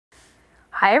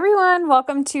Hi, everyone.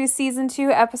 Welcome to Season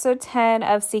 2, Episode 10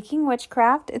 of Seeking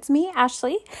Witchcraft. It's me,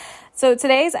 Ashley. So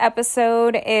today's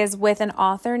episode is with an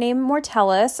author named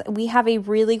Mortellus. We have a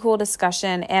really cool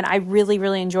discussion, and I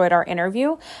really enjoyed our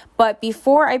interview. But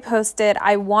before I post it,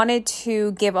 I wanted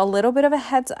to give a little bit of a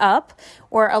heads up,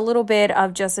 or a little bit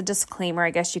of just a disclaimer,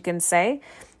 I guess you can say.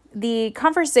 The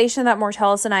conversation that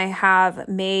Mortellus and I have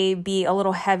may be a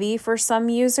little heavy for some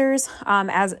users,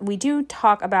 as we do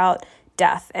talk about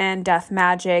death and death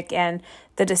magic and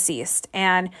the deceased.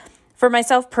 And for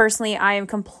myself personally, I am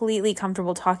completely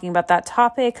comfortable talking about that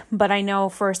topic, but I know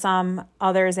for some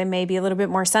others it may be a little bit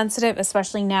more sensitive,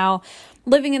 especially now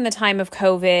living in the time of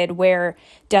COVID where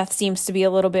death seems to be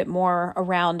a little bit more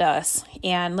around us,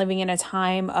 and living in a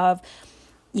time of,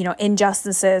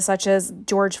 injustices such as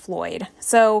George Floyd.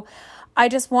 So I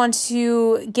just want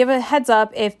to give a heads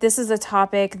up if this is a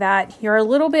topic that you're a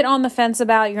little bit on the fence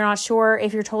about, you're not sure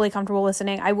if you're totally comfortable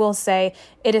listening. I will say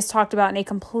it is talked about in a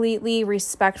completely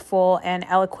respectful and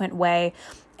eloquent way.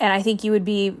 And I think you would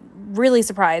be really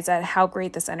surprised at how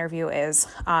great this interview is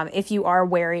if you are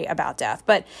wary about death.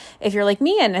 But if you're like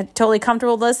me and totally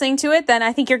comfortable listening to it, then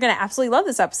I think you're going to absolutely love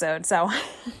this episode. So,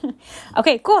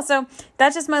 okay, cool. So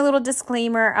that's just my little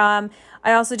disclaimer.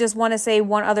 I also just want to say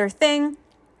one other thing.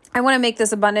 I want to make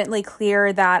this abundantly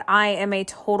clear that I am a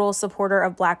total supporter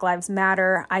of Black Lives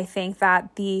Matter. I think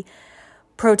that the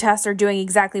protests are doing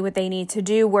exactly what they need to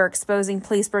do. We're exposing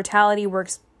police brutality. We're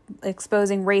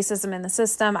exposing racism in the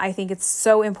system. I think it's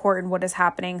so important what is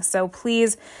happening. So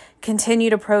please continue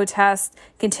to protest,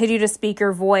 continue to speak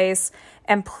your voice,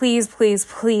 and please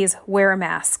wear a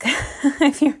mask,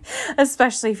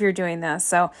 especially if you're doing this.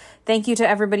 So thank you to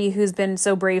everybody who's been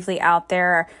so bravely out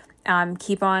there.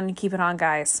 Keep it on,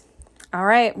 guys. All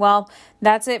right. Well,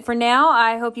 that's it for now.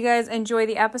 I hope you guys enjoy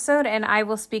the episode, and I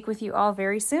will speak with you all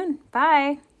very soon.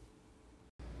 Bye.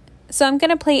 So I'm going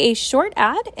to play a short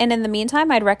ad, and in the meantime,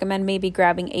 I'd recommend maybe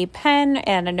grabbing a pen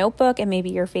and a notebook and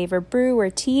maybe your favorite brew or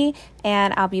tea,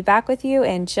 and I'll be back with you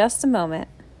in just a moment.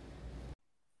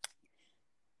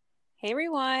 Hey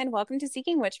everyone, welcome to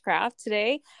Seeking Witchcraft.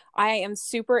 Today, I am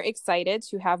super excited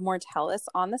to have Mortellus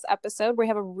on this episode. We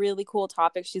have a really cool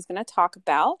topic she's going to talk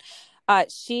about.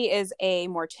 She is a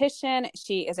mortician,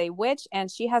 she is a witch,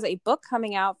 and she has a book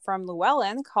coming out from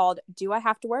Llewellyn called Do I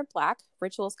Have to Wear Black?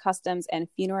 Rituals, Customs, and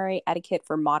Funerary Etiquette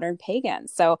for Modern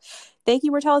Pagans. So thank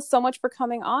you, Mortellus, so much for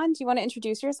coming on. Do you want to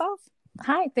introduce yourself?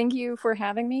 Hi, thank you for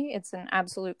having me. It's an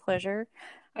absolute pleasure.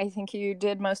 I think you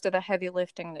did most of the heavy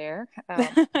lifting there.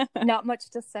 Not much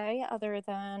to say other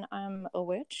than I'm a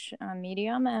witch, a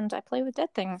medium, and I play with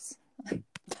dead things.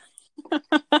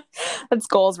 That's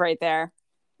goals right there.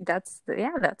 That's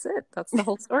it. That's the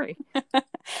whole story.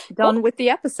 Done with the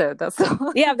episode. That's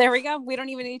all. Yeah, there we go. We don't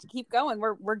even need to keep going.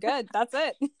 We're good. That's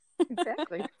it.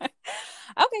 Exactly.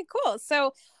 Okay, cool.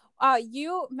 So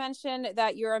you mentioned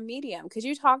that you're a medium. Could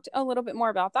you talk a little bit more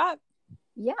about that?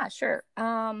 Yeah, sure.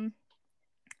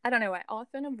 I don't know. I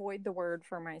often avoid the word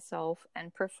for myself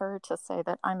and prefer to say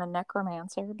that I'm a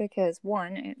necromancer because,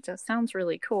 one, it just sounds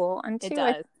really cool. And two, it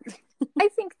does. I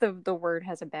think the word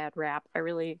has a bad rap. I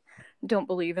really don't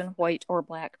believe in white or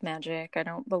black magic. I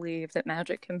don't believe that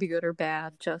magic can be good or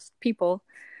bad. Just people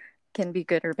can be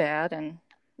good or bad. And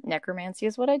necromancy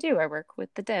is what I do. I work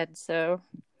with the dead. So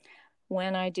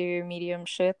when I do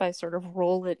mediumship, I sort of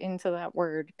roll it into that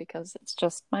word because it's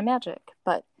just my magic.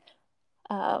 But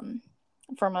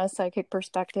from a psychic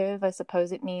perspective, I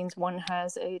suppose it means one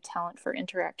has a talent for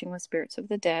interacting with spirits of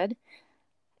the dead.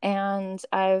 And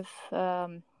I've,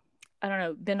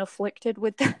 been afflicted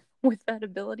with that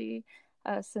ability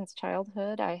since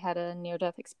childhood. I had a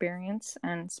near-death experience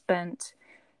and spent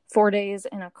 4 days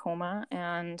in a coma.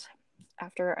 And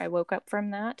after I woke up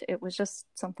from that, it was just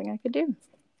something I could do.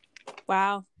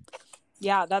 Wow.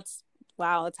 Yeah, that's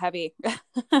heavy.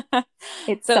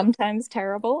 It's sometimes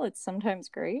terrible. It's sometimes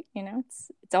great.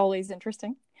 It's always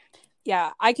interesting.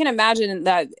 Yeah, I can imagine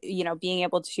that, being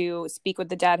able to speak with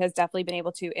the dead has definitely been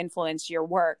able to influence your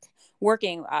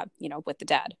working, with the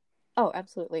dead. Oh,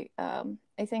 absolutely.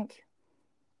 I think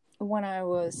when I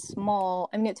was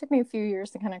small, it took me a few years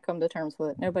to kind of come to terms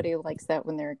with it. Nobody likes that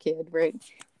when they're a kid, right?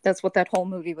 That's what that whole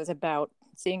movie was about.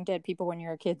 Seeing dead people when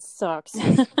you're a kid sucks.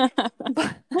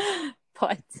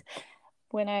 But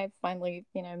when I finally,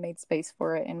 made space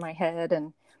for it in my head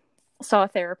and saw a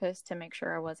therapist to make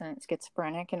sure I wasn't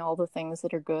schizophrenic and all the things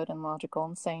that are good and logical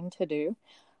and sane to do.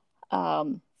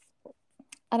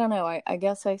 I don't know. I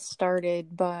guess I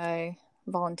started by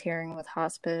volunteering with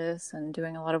hospice and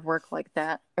doing a lot of work like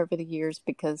that over the years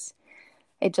because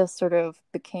it just sort of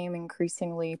became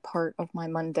increasingly part of my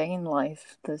mundane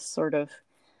life, this sort of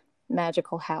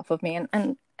magical half of me.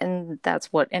 And And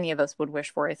that's what any of us would wish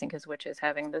for, I think, as witches,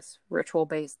 having this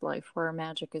ritual-based life where our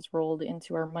magic is rolled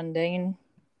into our mundane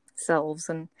selves,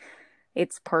 and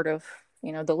it's part of,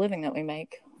 the living that we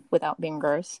make without being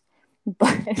gross.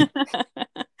 But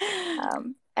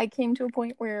I came to a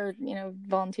point where,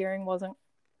 volunteering wasn't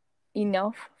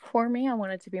enough for me. I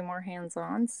wanted to be more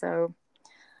hands-on, so,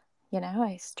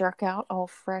 I struck out all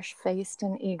fresh-faced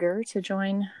and eager to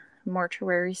join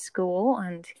mortuary school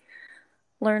and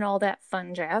learn all that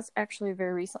fun jazz. Actually,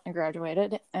 very recently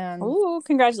graduated. And ooh,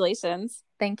 congratulations.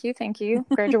 Thank you.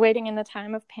 Graduating in the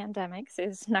time of pandemics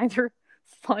is neither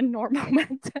fun nor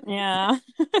momentous. Yeah.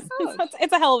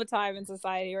 It's a hell of a time in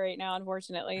society right now,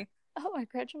 unfortunately. Oh, I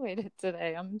graduated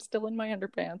today. I'm still in my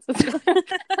underpants.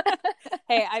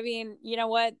 Hey, I mean, you know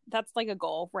what? That's like a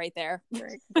goal right there.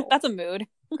 Right, goal. That's a mood.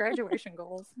 Graduation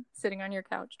goals. Sitting on your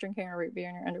couch, drinking a root beer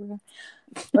in your underwear.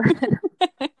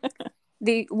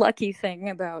 The lucky thing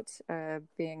about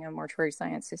being a mortuary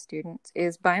sciences student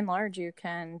is, by and large, you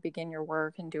can begin your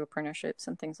work and do apprenticeships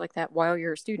and things like that while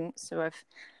you're a student. So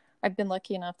I've been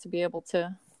lucky enough to be able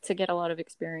to get a lot of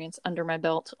experience under my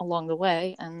belt along the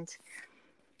way. And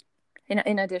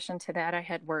in addition to that, I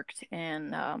had worked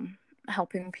in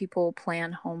helping people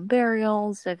plan home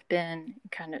burials. I've been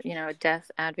kind of, a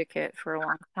death advocate for a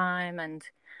long time, and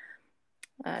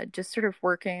just sort of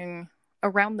working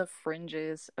around the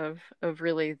fringes of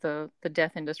really the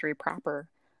death industry proper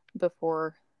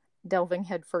before delving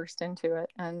headfirst into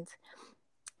it. And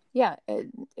yeah,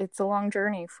 it's a long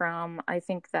journey from, I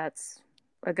think that's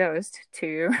a ghost,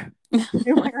 to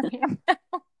where I am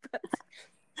now.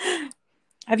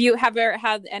 Have you ever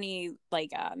had any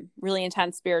really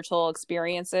intense spiritual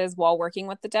experiences while working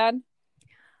with the dead?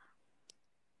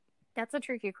 That's a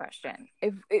tricky question.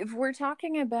 If we're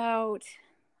talking about,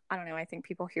 I don't know, I think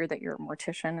people hear that you're a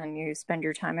mortician and you spend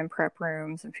your time in prep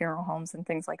rooms and funeral homes and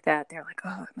things like that. They're like,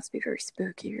 oh, it must be very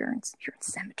spooky. You're in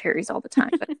cemeteries all the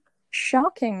time. But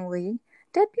shockingly,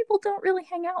 dead people don't really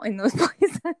hang out in those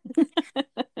places.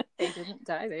 They didn't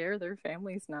die there. Their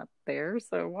family's not there.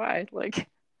 So why?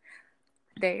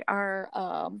 They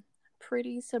are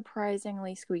pretty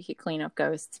surprisingly squeaky clean up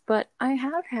ghosts. But I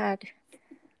have had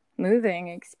moving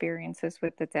experiences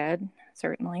with the dead,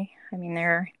 certainly. I mean,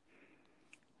 there are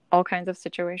all kinds of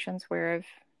situations where I've,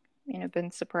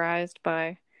 been surprised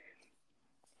by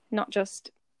not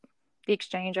just the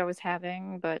exchange I was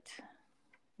having, but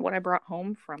what I brought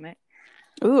home from it.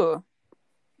 Ooh.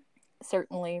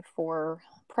 Certainly for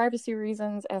privacy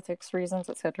reasons, ethics reasons,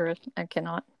 etc. I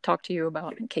cannot talk to you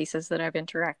about cases that I've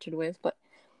interacted with, but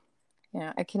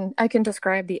I can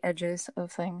describe the edges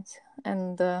of things,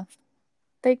 and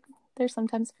they're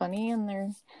sometimes funny and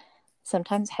they're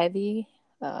sometimes heavy.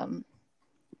 I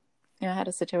had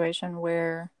a situation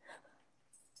where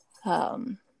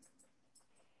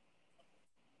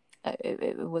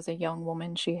it was a young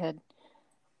woman. She had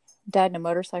died in a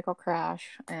motorcycle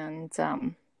crash, and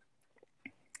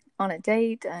on a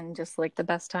date, and just like the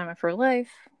best time of her life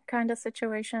kind of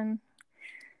situation.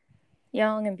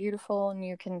 Young and beautiful, and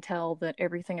you can tell that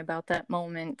everything about that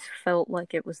moment felt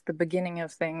like it was the beginning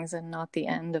of things and not the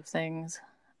end of things.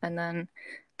 And then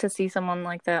to see someone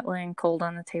like that laying cold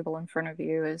on the table in front of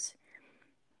you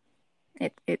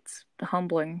it's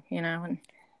humbling, and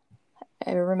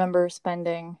I remember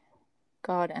spending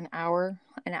an hour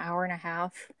and a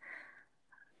half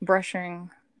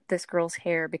brushing this girl's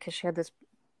hair because she had this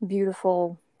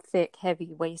beautiful, thick, heavy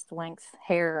waist-length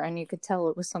hair, and you could tell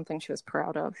it was something she was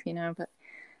proud of, but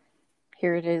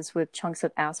here it is with chunks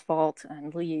of asphalt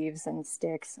and leaves and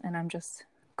sticks, and I'm just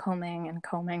combing and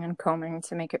combing and combing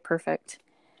to make it perfect.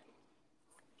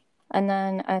 And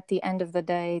then at the end of the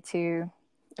day, to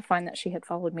find that she had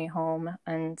followed me home,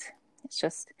 and it's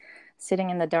just sitting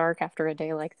in the dark after a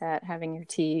day like that, having your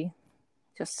tea,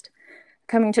 just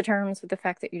coming to terms with the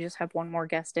fact that you just have one more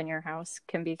guest in your house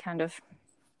can be kind of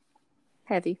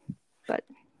heavy. But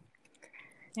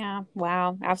yeah,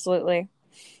 wow, absolutely.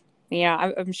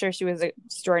 Yeah, I'm sure she was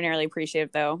extraordinarily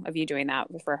appreciative, though, of you doing that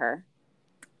for her.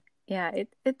 Yeah,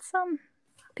 it's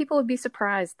people would be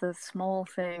surprised the small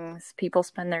things people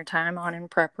spend their time on in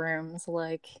prep rooms.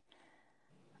 Like,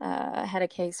 I had a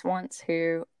case once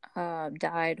who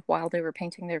died while they were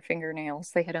painting their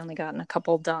fingernails. They had only gotten a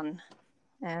couple done,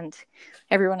 and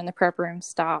everyone in the prep room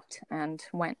stopped and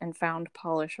went and found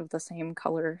polish of the same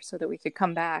color so that we could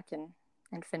come back and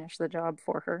finish the job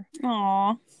for her.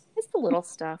 Aww. It's the little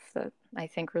stuff that I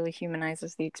think really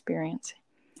humanizes the experience.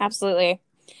 Absolutely.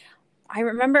 I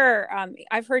remember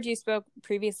I've heard you spoke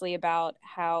previously about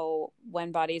how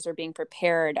when bodies are being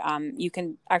prepared, you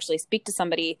can actually speak to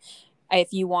somebody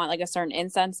if you want like a certain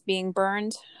incense being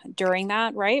burned during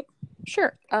that, right?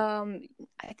 Sure.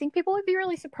 I think people would be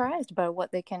really surprised by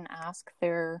what they can ask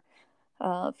their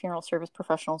funeral service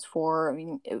professionals for. I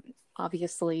mean,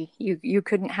 obviously, you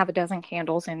couldn't have a dozen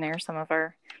candles in there. Some of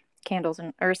our candles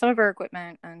or some of our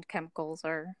equipment and chemicals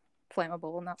are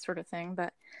flammable and that sort of thing.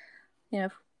 But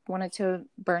if wanted to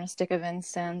burn a stick of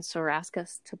incense or ask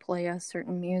us to play a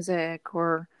certain music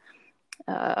or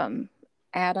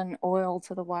add an oil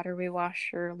to the water we wash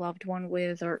your loved one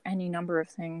with, or any number of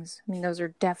things. I mean, those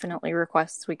are definitely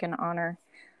requests we can honor.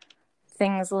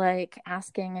 Things like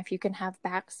asking if you can have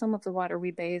back some of the water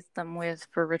we bathed them with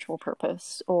for ritual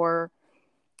purpose, or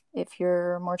if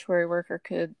your mortuary worker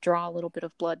could draw a little bit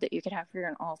of blood that you could have for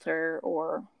your altar,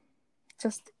 or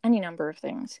just any number of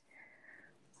things.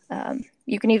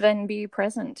 You can even be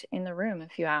present in the room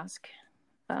if you ask.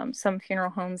 Some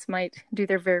funeral homes might do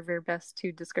their very, very best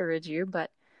to discourage you,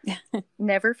 but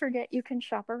never forget you can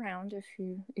shop around.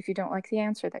 If you don't like the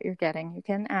answer that you're getting, you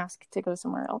can ask to go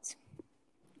somewhere else.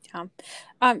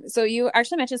 So you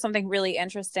actually mentioned something really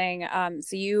interesting.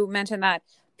 So you mentioned that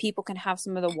people can have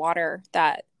some of the water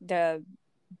that the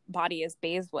body is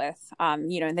bathed with,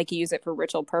 and they can use it for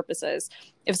ritual purposes.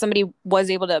 If somebody was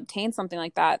able to obtain something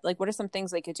like that, like what are some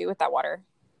things they could do with that water?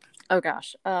 Oh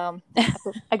gosh.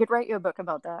 I could write you a book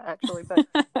about that actually, but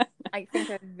I think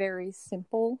a very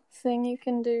simple thing you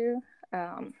can do,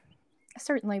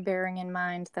 certainly bearing in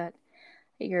mind that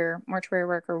your mortuary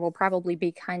worker will probably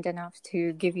be kind enough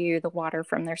to give you the water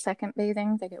from their second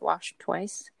bathing. They get washed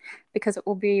twice because it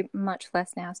will be much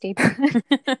less nasty.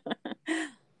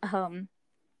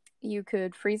 You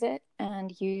could freeze it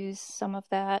and use some of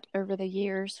that over the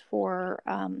years for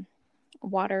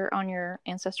water on your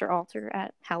ancestor altar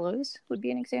at Hallows would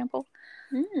be an example.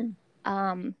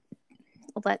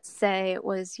 Let's say it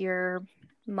was your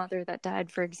mother that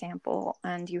died, for example,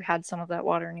 and you had some of that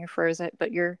water and you froze it,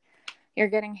 but you're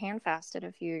getting hand fasted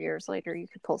a few years later. You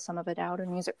could pull some of it out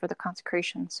and use it for the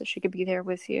consecration so she could be there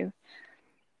with you.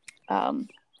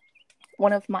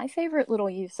 One of my favorite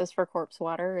little uses for corpse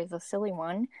water is a silly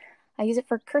one. I use it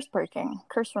for curse breaking,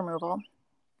 curse removal.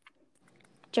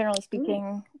 Generally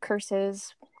speaking,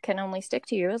 curses can only stick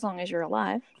to you as long as you're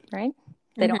alive, right?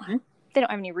 They don't have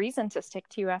any reason to stick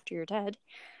to you after you're dead.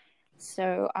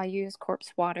 So I use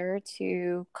corpse water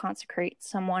to consecrate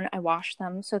someone. I wash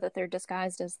them so that they're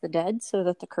disguised as the dead so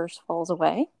that the curse falls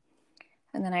away.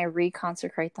 And then I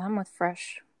reconsecrate them with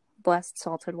fresh, blessed,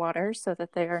 salted water so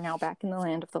that they are now back in the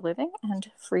land of the living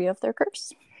and free of their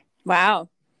curse. Wow.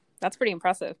 That's pretty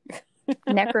impressive.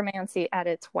 Necromancy at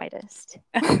its whitest.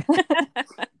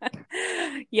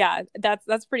 Yeah,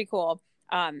 that's pretty cool.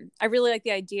 I really like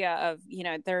the idea of,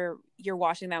 you're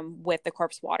washing them with the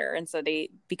corpse water. And so they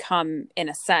become, in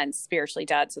a sense, spiritually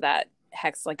dead. So that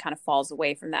hex kind of falls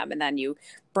away from them and then you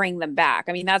bring them back.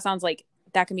 I mean, that sounds like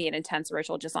that can be an intense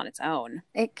ritual just on its own.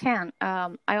 It can.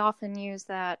 I often use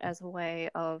that as a way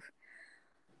of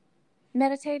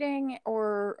meditating,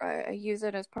 or I use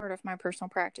it as part of my personal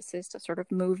practices to sort of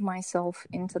move myself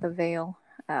into the veil.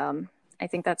 I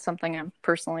think that's something I'm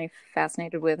personally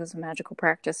fascinated with as a magical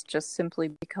practice, just simply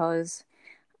because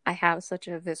I have such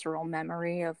a visceral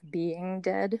memory of being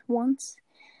dead once.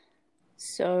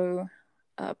 So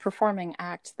performing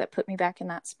acts that put me back in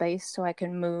that space so I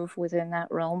can move within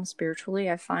that realm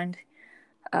spiritually, I find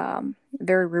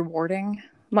very rewarding,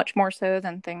 much more so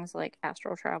than things like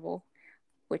astral travel,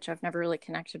 which I've never really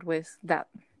connected with that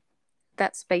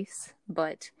space.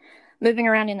 But moving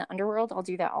around in the underworld, I'll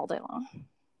do that all day long.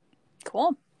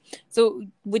 Cool. So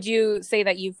would you say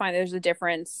that you find there's a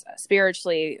difference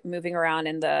spiritually moving around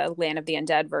in the land of the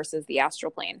undead versus the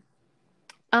astral plane?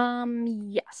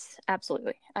 Yes,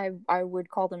 absolutely. I would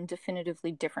call them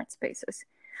definitively different spaces.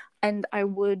 And I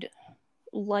would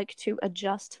like to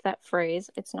adjust that phrase.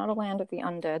 It's not a land of the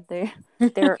undead.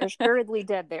 They're assuredly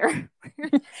dead there.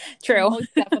 True.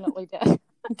 Most definitely dead.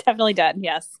 Definitely dead,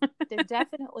 yes. They're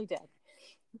definitely dead.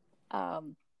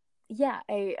 Yeah,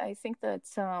 I think that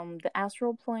the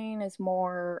astral plane is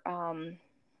more, I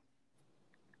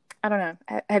don't know.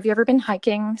 Have you ever been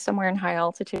hiking somewhere in high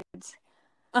altitudes?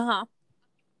 Uh-huh.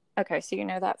 Okay, so you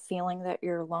know that feeling that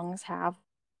your lungs have,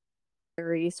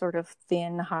 very sort of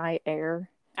thin, high air?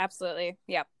 Absolutely,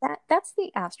 yep. That's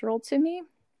the astral to me.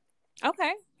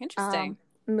 Okay, interesting.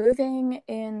 Moving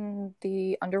in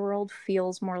the underworld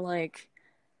feels more like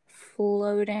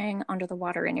floating under the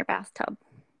water in your bathtub.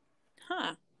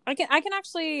 Huh. I can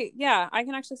actually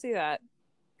see that.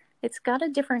 It's got a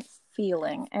different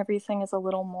feeling. Everything is a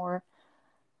little more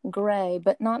gray,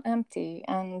 but not empty.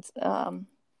 And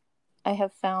I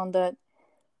have found that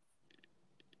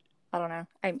I don't know.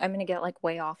 I'm gonna get like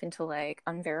way off into like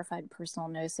unverified personal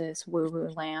gnosis woo woo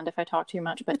land if I talk too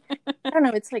much, but I don't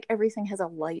know. It's like everything has a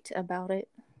light about it.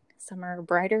 Some are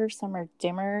brighter, some are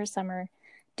dimmer, some are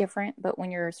different. But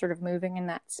when you're sort of moving in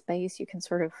that space, you can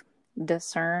sort of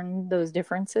discern those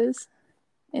differences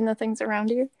in the things around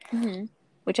you, Mm-hmm.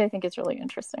 which I think is really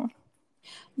interesting.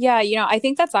 Yeah, I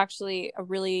think that's actually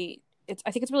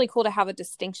I think it's really cool to have a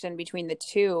distinction between the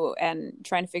two and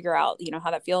trying to figure out,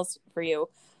 how that feels for you.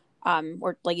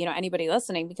 Or like, anybody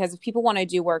listening, because if people want to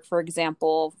do work, for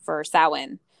example, for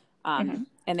Samhain, Mm-hmm.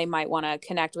 and they might want to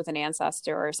connect with an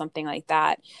ancestor or something like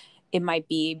that, it might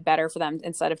be better for them,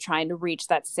 instead of trying to reach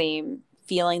that same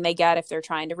feeling they get if they're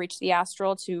trying to reach the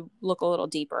astral, to look a little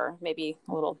deeper, maybe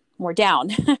a little more down,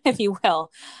 if you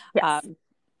will. Yes. Um,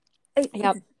 It,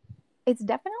 yeah. it's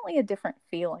definitely a different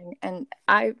feeling, and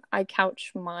I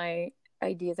couch my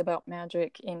ideas about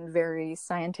magic in very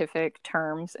scientific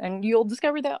terms, and you'll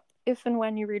discover that if and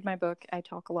when you read my book. I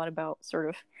talk a lot about sort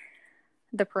of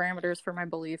the parameters for my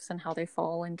beliefs and how they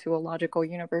fall into a logical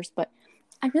universe, but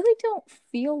I really don't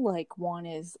feel like one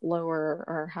is lower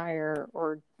or higher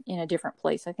or in a different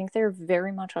place. I think they're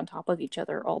very much on top of each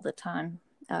other all the time.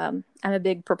 I'm a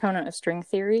big proponent of string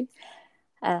theory,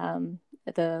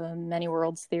 the many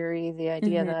worlds theory, the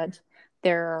idea Mm-hmm. that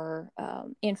there are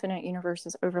infinite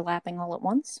universes overlapping all at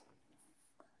once.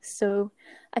 So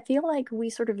I feel like we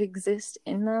sort of exist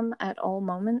in them at all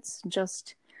moments,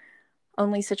 just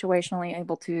only situationally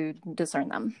able to discern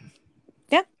them.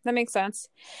 Yeah, that makes sense.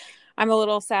 I'm a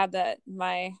little sad that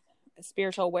my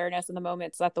spiritual awareness in the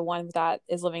moment is not the one that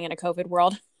is living in a COVID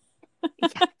world. Yeah,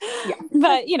 yeah.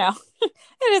 But,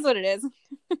 it is what it is.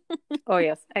 Oh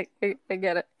yes, I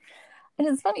get it. And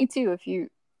it's funny too, if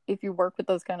you work with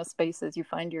those kind of spaces, you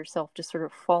find yourself just sort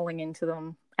of falling into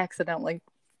them accidentally.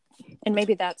 And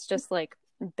maybe that's just like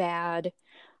bad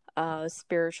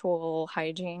spiritual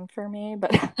hygiene for me,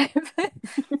 but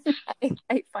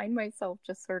I find myself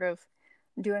just sort of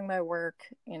doing my work,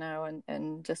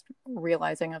 and just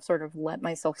realizing I've sort of let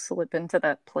myself slip into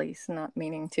that place, not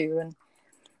meaning to. And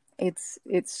it's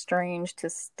strange to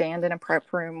stand in a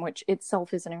prep room, which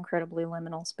itself is an incredibly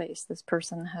liminal space. This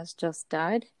person has just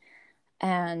died,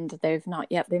 and they've not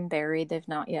yet been buried. They've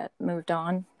not yet moved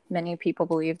on. Many people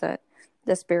believe that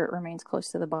the spirit remains close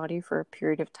to the body for a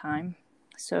period of time.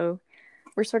 So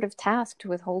we're sort of tasked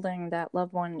with holding that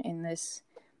loved one in this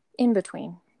in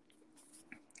between.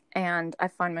 And I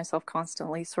find myself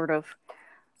constantly sort of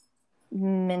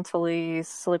mentally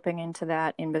slipping into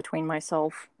that in between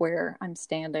myself, where I'm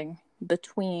standing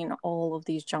between all of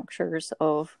these junctures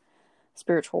of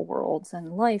spiritual worlds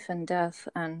and life and death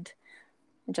and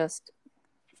just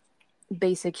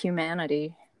basic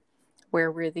humanity, where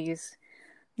we're these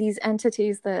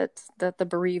entities that the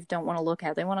bereaved don't want to look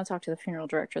at. They want to talk to the funeral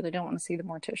director. They don't want to see the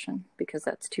mortician because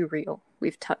that's too real.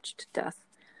 We've touched death.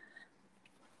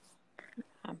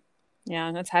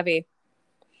 Yeah, that's heavy.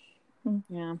 Mm.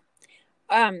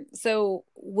 Yeah. So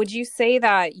would you say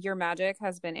that your magic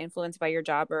has been influenced by your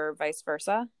job, or vice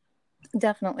versa?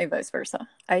 Definitely vice versa.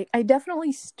 I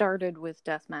definitely started with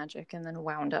death magic and then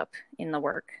wound up in the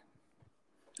work.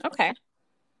 Okay.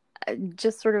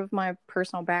 Just sort of my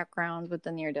personal background with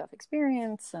the near-death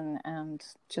experience, and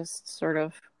just sort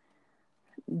of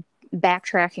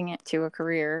backtracking it to a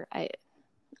career.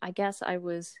 I guess I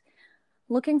was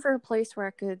looking for a place where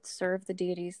I could serve the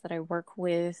deities that I work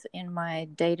with in my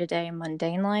day-to-day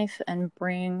mundane life and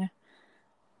bring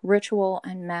ritual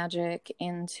and magic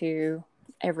into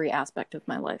every aspect of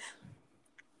my life.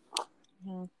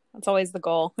 Yeah, that's always the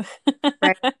goal.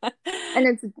 Right.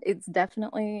 And it's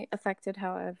definitely affected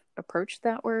how I've approached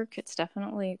that work. It's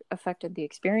definitely affected the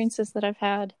experiences that I've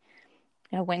had.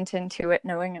 I went into it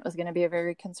knowing it was going to be a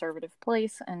very conservative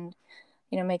place, and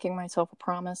making myself a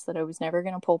promise that I was never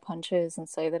going to pull punches and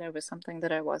say that I was something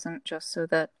that I wasn't, just so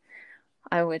that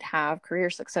I would have career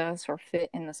success or fit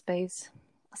in the space.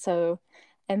 So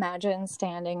imagine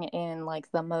standing in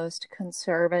like the most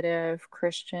conservative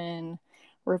Christian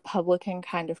Republican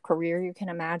kind of career you can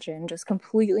imagine, just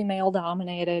completely male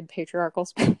dominated patriarchal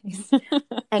space,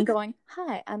 and going,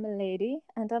 "Hi, I'm a lady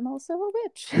and I'm also a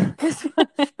witch."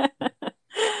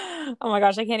 Oh my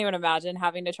gosh, I can't even imagine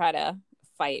having to try to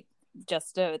fight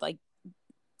just to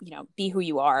be who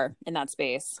you are in that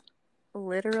space.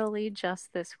 Literally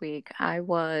just this week, I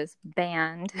was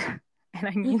banned, and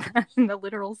I mean that in the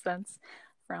literal sense,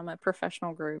 from a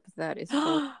professional group that is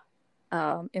for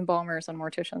embalmers and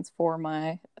morticians for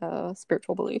my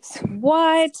spiritual beliefs.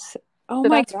 What? Oh So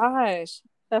my gosh.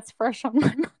 that's fresh on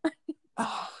my mind.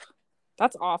 Oh,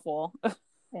 that's awful.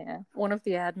 Yeah. One of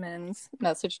the admins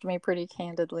messaged me pretty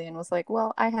candidly and was like,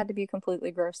 well, I had to be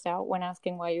completely grossed out when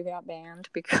asking why you got banned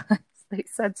because they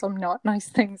said some not nice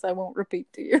things I won't repeat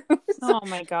to you. So, Oh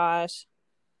my gosh.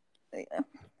 yeah.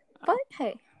 But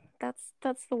hey,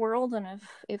 that's the world, and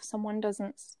if someone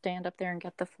doesn't stand up there and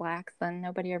get the flack, then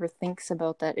nobody ever thinks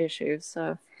about that issue.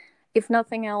 So if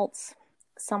nothing else,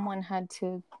 someone had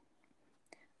to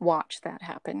watch that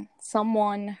happen.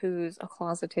 Someone who's a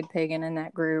closeted pagan in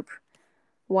that group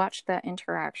watched that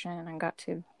interaction and got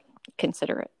to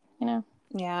consider it, you know?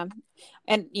 Yeah.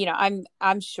 And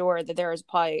I'm sure that there is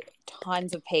probably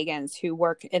tons of pagans who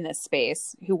work in this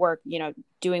space, who work,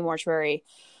 doing mortuary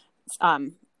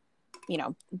you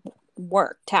know,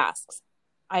 work tasks.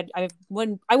 I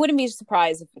wouldn't be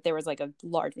surprised if there was like a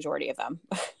large majority of them.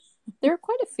 There are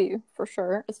quite a few for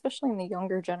sure, especially in the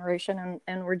younger generation,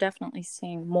 and we're definitely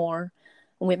seeing more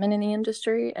women in the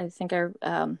industry. I think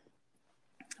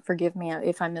forgive me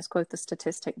if I misquote the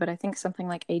statistic, but I think something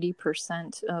like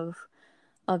 80%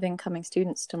 of incoming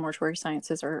students to mortuary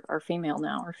sciences are female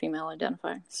now, or female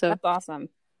identifying. So That's awesome.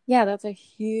 yeah, that's a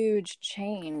huge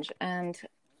change. And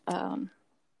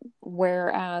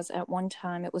whereas at one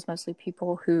time it was mostly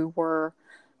people who were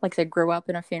like they grew up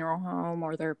in a funeral home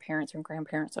or their parents and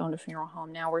grandparents owned a funeral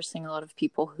home, now we're seeing a lot of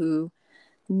people who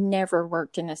never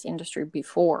worked in this industry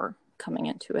before coming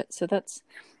into it. So it's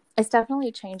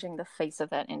definitely changing the face of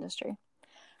that industry.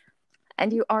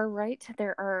 And you are right,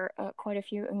 there are quite a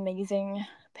few amazing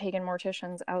pagan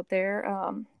morticians out there.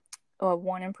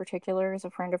 One in particular is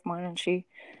a friend of mine, and she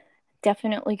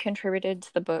definitely contributed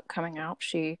to the book coming out.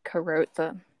 She co-wrote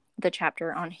the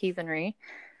chapter on heathenry.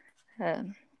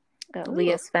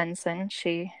 Leah Svensson.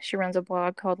 She runs a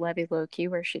blog called Levi Loki,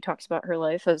 where she talks about her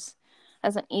life as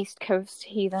an East Coast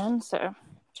heathen. So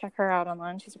check her out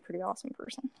online. She's a pretty awesome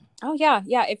person. Oh yeah.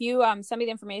 If you send me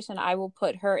the information, I will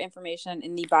put her information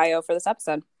in the bio for this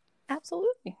episode.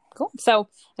 Absolutely. Cool. So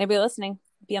anybody listening,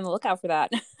 be on the lookout for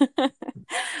that.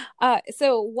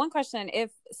 So one question,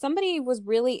 if somebody was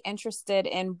really interested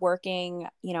in working,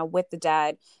 with the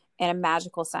dead in a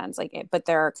magical sense, but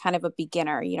they're kind of a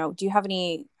beginner, do you have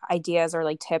any ideas or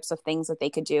like tips of things that they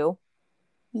could do?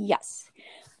 Yes.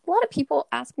 A lot of people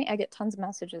ask me, I get tons of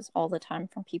messages all the time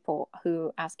from people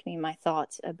who ask me my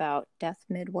thoughts about death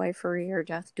midwifery or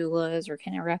death doulas, or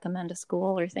can I recommend a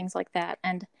school or things like that.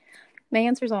 And my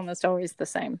answer is almost always the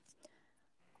same.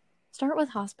 Start with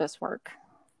hospice work.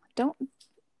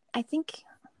 I think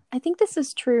this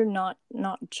is true not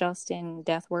just in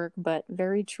death work, but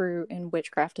very true in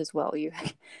witchcraft as well.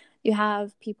 You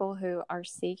have people who are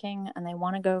seeking, and they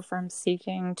want to go from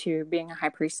seeking to being a high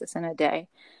priestess in a day.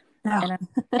 Oh.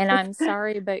 And I'm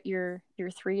sorry, but your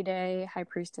 3-day high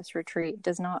priestess retreat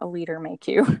does not a leader make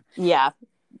you. Yeah,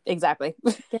 exactly.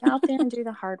 Get out there and do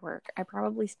the hard work. I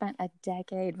probably spent a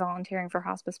decade volunteering for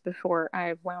hospice before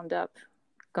I wound up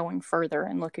going further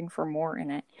and looking for more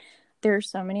in it. There's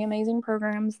so many amazing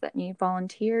programs that need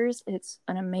volunteers. It's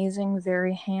an amazing,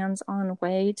 very hands-on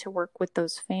way to work with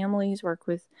those families, work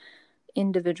with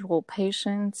individual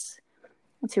patients,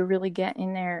 to really get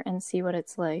in there and see what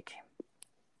it's like.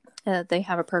 They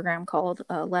have a program called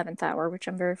 11th Hour, which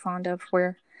I'm very fond of,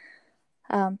 where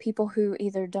people who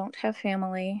either don't have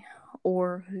family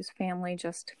or whose family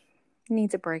just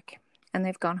needs a break and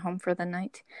they've gone home for the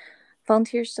night,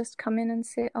 volunteers just come in and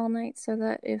sit all night so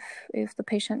that if the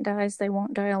patient dies, they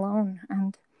won't die alone.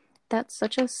 And that's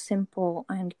such a simple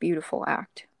and beautiful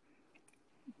act.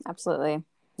 Absolutely.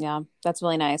 Yeah, that's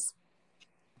really nice.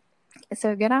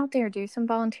 So get out there, do some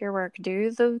volunteer work,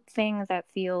 do the thing that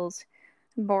feels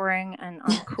boring and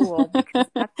uncool, because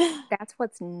that's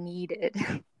what's needed.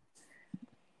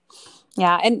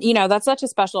 Yeah, and that's such a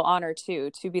special honor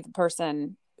too, to be the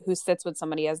person who sits with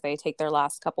somebody as they take their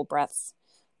last couple breaths.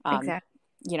 Exactly.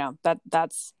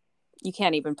 That's you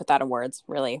can't even put that in words,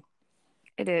 really.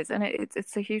 It is, and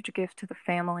it's a huge gift to the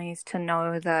families to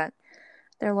know that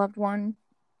their loved one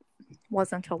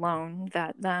wasn't alone,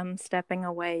 that them stepping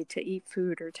away to eat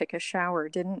food or take a shower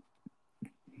didn't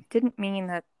mean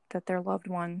that their loved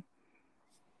one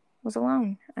was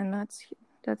alone, and that's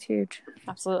huge.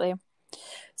 Absolutely.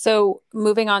 So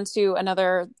moving on to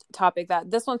another topic, that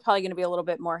this one's probably going to be a little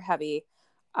bit more heavy.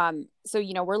 So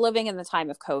we're living in the time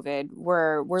of COVID.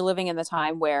 We're living in the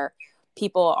time where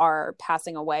people are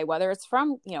passing away, whether it's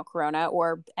from corona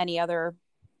or any other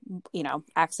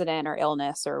accident or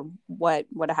illness or what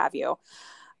have you.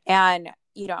 And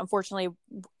unfortunately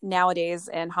nowadays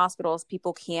in hospitals,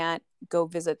 people can't go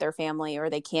visit their family, or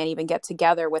they can't even get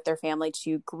together with their family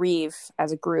to grieve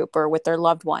as a group or with their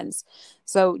loved ones.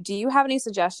 So do you have any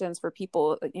suggestions for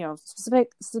people,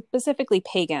 specifically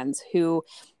pagans, who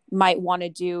might want to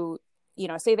do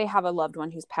say they have a loved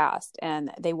one who's passed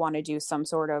and they want to do some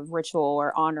sort of ritual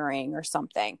or honoring or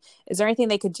something. Is there anything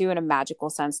they could do in a magical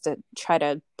sense to try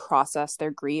to process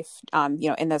their grief,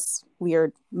 in this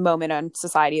weird moment in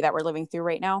society that we're living through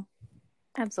right now?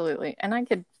 Absolutely. And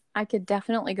I could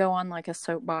definitely go on like a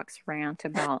soapbox rant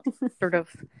about sort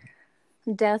of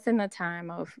death in the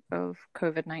time of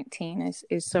COVID-19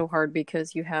 is so hard,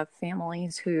 because you have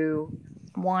families who,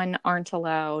 one, aren't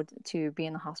allowed to be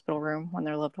in the hospital room when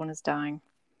their loved one is dying.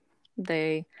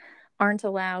 They aren't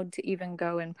allowed to even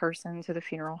go in person to the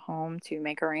funeral home to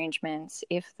make arrangements.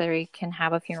 If they can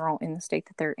have a funeral in the state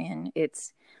that they're in,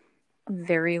 it's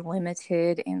very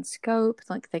limited in scope.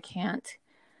 Like, they can't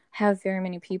have very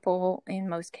many people. In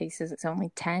most cases, it's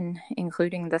only 10,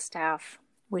 including the staff,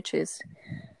 which is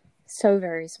so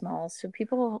very small. So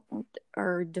people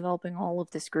are developing all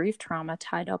of this grief trauma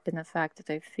tied up in the fact that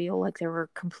they feel like they were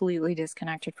completely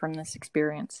disconnected from this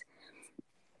experience.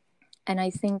 And I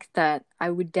think that I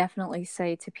would definitely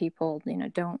say to people,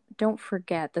 don't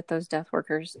forget that those death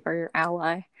workers are your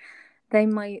ally. They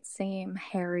might seem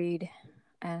harried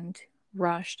and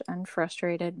rushed and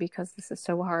frustrated because this is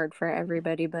so hard for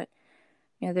everybody, but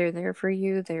they're there for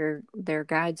you. They're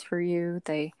guides for you.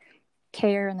 They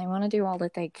care, and they want to do all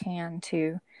that they can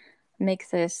to make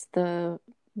this the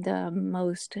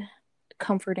most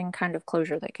comforting kind of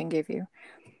closure they can give you.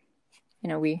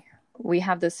 We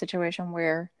have this situation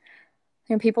where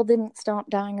people didn't stop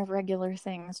dying of regular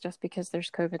things just because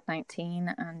there's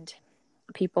COVID-19, and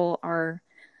people are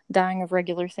dying of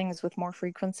regular things with more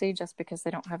frequency just because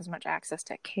they don't have as much access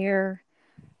to care.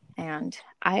 And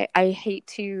I hate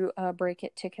to break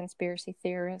it to conspiracy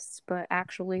theorists, but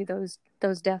actually those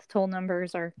death toll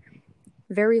numbers are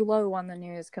very low on the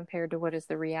news compared to what is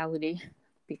the reality,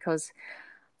 because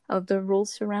of the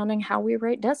rules surrounding how we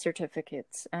write death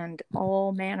certificates and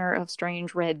all manner of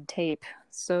strange red tape.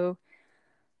 So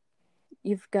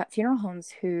you've got funeral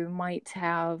homes who might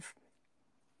have,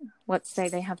 let's say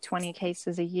they have 20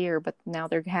 cases a year, but now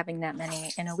they're having that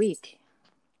many in a week.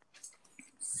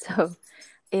 So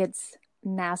it's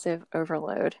massive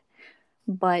overload,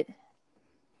 but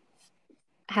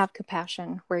have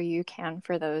compassion where you can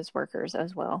for those workers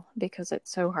as well, because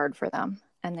it's so hard for them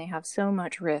and they have so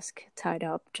much risk tied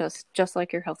up, just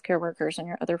like your healthcare workers and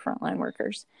your other frontline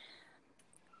workers.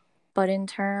 But in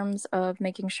terms of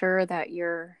making sure that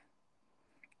you're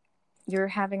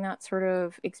having that sort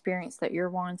of experience that you're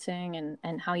wanting,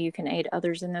 and how you can aid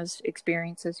others in those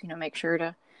experiences, make sure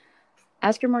to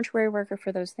ask your mortuary worker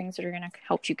for those things that are going to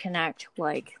help you connect,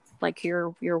 like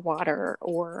your water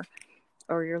or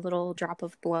your little drop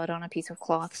of blood on a piece of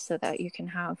cloth, so that you can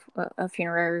have a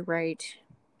funerary rite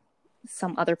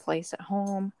some other place at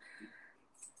home.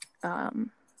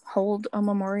 Hold a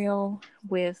memorial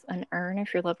with an urn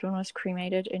if your loved one was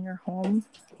cremated in your home.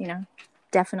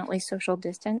 Definitely social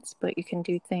distance, but you can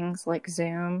do things like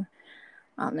Zoom.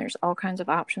 There's all kinds of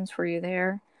options for you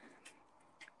there.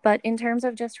 But in terms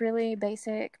of just really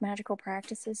basic magical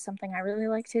practices, something I really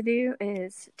like to do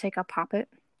is take a poppet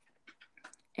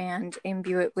and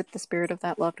imbue it with the spirit of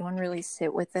that loved one. Really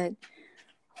sit with it,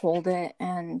 hold it,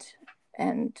 and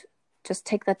just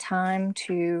take the time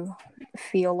to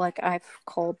feel like I've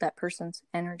called that person's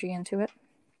energy into it.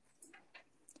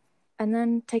 And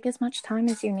then take as much time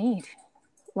as you need.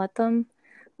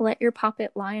 Let your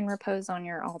poppet lie in repose on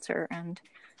your altar and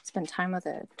spend time with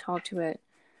it, talk to it.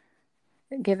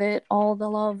 Give it all the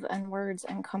love and words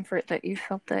and comfort that you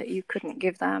felt that you couldn't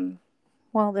give them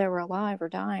while they were alive or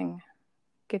dying.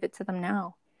 Give it to them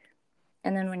now.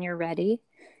 And then when you're ready,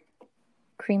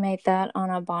 cremate that on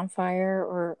a bonfire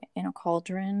or in a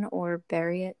cauldron, or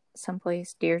bury it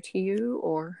someplace dear to you,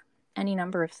 or any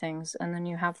number of things. And then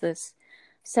you have this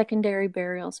secondary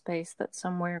burial space that's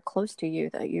somewhere close to you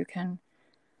that you can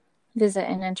visit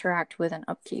and interact with and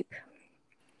upkeep.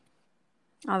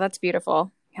 Oh, that's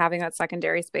beautiful. Having that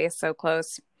secondary space so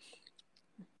close.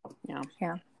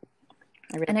 Yeah.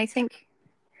 I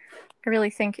really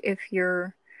think if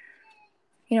you're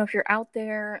out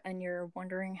there and you're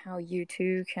wondering how you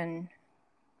too can,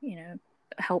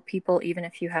 help people, even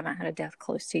if you haven't had a death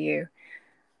close to you,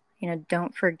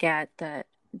 don't forget that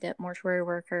mortuary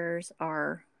workers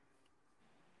are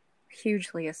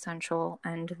hugely essential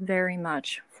and very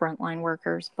much frontline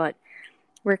workers, but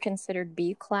we're considered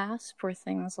B class for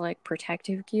things like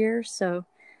protective gear. So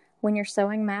when you're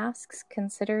sewing masks,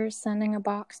 consider sending a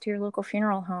box to your local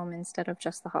funeral home instead of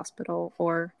just the hospital.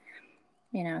 Or,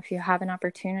 if you have an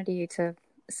opportunity to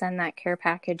send that care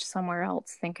package somewhere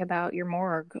else, think about your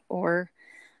morgue or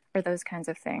those kinds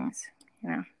of things,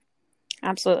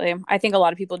 Absolutely. I think a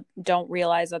lot of people don't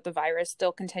realize that the virus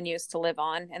still continues to live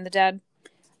on in the dead.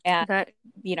 And, That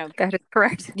you know, that is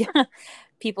correct.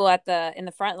 people in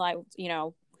the front line,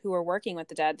 who are working with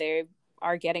the dead, they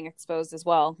are getting exposed as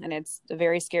well. And it's a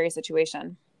very scary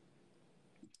situation.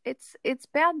 It's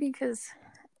bad because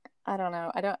I don't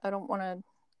know. I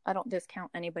don't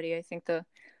discount anybody. I think the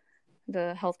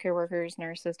healthcare workers,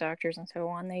 nurses, doctors, and so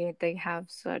on, they have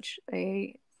such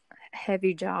a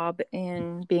heavy job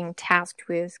in being tasked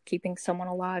with keeping someone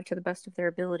alive to the best of their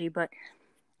ability. But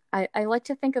I like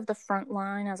to think of the front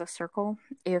line as a circle.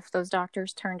 If those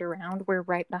doctors turned around, we're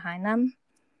right behind them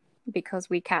because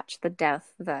we catch the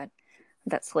death that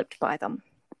slipped by them.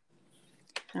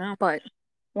 Oh. But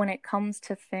when it comes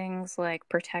to things like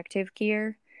protective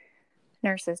gear,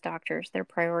 nurses, doctors, they're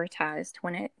prioritized.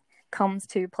 When it comes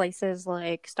to places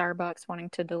like Starbucks wanting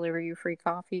to deliver you free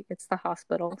coffee, it's the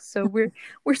hospital. So we're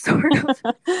sort of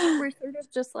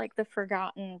just like the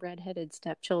forgotten redheaded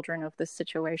stepchildren of this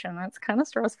situation. That's kind of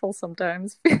stressful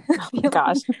sometimes. Oh my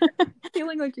gosh.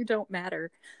 Feeling like you don't matter.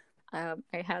 I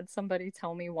had somebody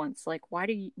tell me once, like, why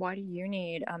do you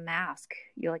need a mask?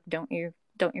 You like, don't you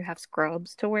have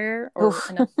scrubs to wear? Or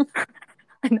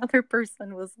another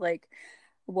person was like,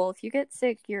 well, if you get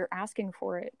sick, you're asking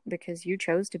for it because you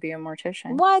chose to be a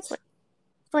mortician. What?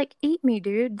 It's like, eat me,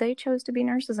 dude. They chose to be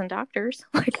nurses and doctors.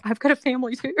 Like, I've got a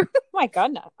family too. My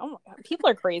goodness. Oh my God. People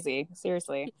are crazy.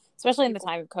 Seriously. Especially in the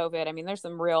time of COVID. I mean, there's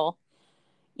some real,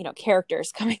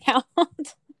 characters coming out.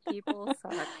 People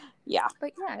suck. Yeah.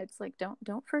 But yeah, it's like,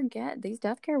 don't forget, these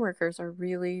death care workers are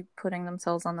really putting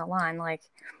themselves on the line. Like,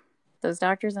 those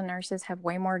doctors and nurses have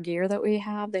way more gear that we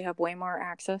have. They have way more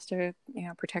access to,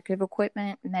 protective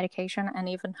equipment, medication, and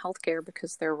even healthcare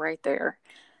because they're right there.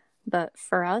 But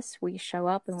for us, we show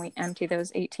up and we empty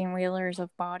those 18-wheelers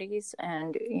of bodies,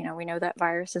 and, we know that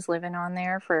virus is living on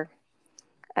there for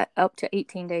up to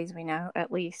 18 days, we know,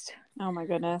 at least. Oh my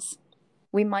goodness.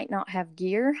 We might not have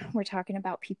gear. We're talking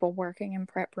about people working in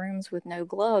prep rooms with no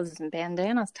gloves and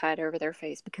bandanas tied over their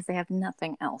face because they have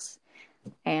nothing else.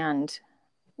 And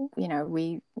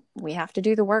we have to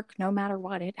do the work no matter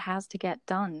what. It has to get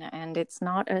done. And it's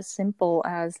not as simple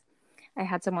as, I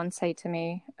had someone say to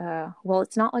me, well,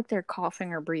 it's not like they're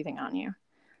coughing or breathing on you.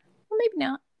 Well, maybe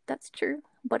not. That's true.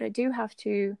 But I do have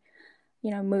to,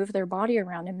 move their body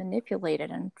around and manipulate it.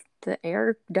 And the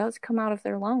air does come out of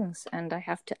their lungs. And I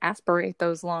have to aspirate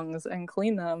those lungs and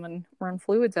clean them and run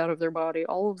fluids out of their body.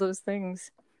 All of those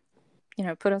things,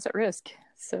 put us at risk.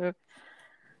 So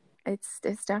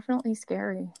it's definitely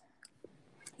scary.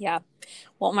 Yeah.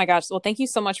 Well, oh my gosh. Well, thank you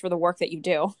so much for the work that you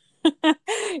do.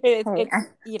 You're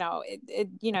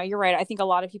right. I think a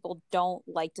lot of people don't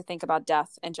like to think about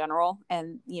death in general.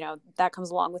 And, that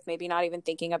comes along with maybe not even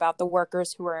thinking about the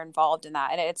workers who are involved in that.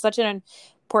 And it's such an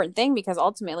important thing because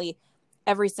ultimately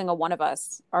every single one of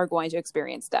us are going to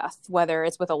experience death, whether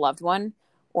it's with a loved one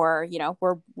or,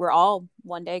 we're all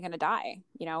one day going to die.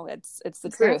 It's the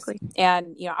Exactly. truth.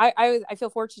 And, I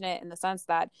feel fortunate in the sense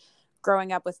that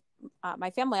growing up with my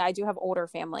family, I do have older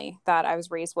family that I was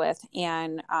raised with,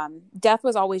 and death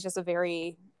was always just a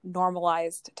very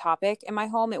normalized topic in my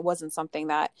home. It wasn't something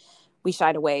that we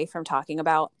shied away from talking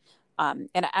about. And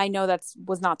I know that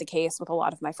was not the case with a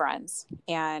lot of my friends.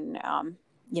 And,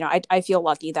 I feel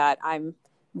lucky that I'm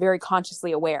very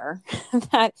consciously aware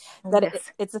that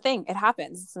Yes. it's a thing. It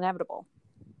happens. It's inevitable.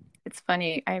 It's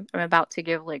funny. I'm about to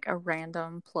give like a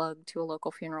random plug to a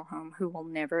local funeral home who will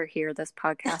never hear this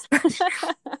podcast.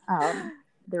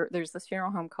 There's this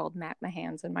funeral home called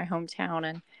McMahon's in my hometown,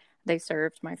 and they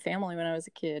served my family when I was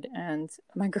a kid. And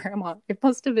my grandma, it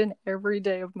must have been every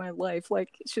day of my life.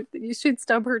 Like she'd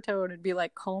stub her toe and be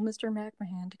like, "Call Mr.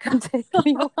 McMahon to come take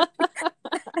me away."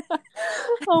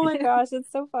 Oh my gosh,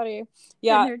 it's so funny.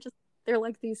 Yeah. And they're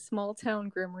like these small town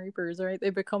Grim Reapers, right?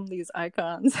 They become these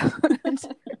icons.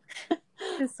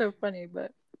 It's so funny,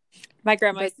 but my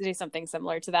grandma used to do something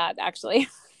similar to that, actually.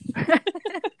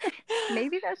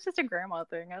 Maybe that's just a grandma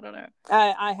thing. I don't know.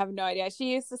 I have no idea.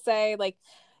 She used to say, like,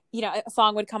 a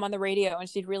song would come on the radio and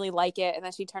she'd really like it. And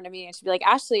then she'd turn to me and she'd be like,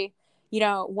 Ashley,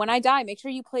 when I die, make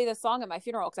sure you play this song at my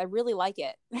funeral because I really like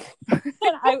it.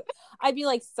 And I'd be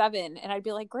like 7 and I'd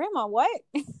be like, Grandma, what?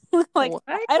 Like, what?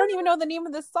 I don't even know the name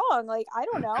of this song. Like, I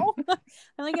don't know. I'm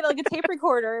gonna get like a tape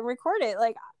recorder and record it.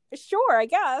 Like, sure, I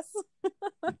guess.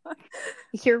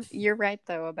 You're right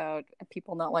though about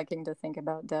people not liking to think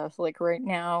about death. Like right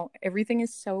now, everything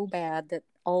is so bad that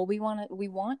we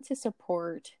want to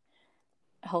support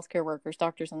healthcare workers,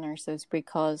 doctors and nurses,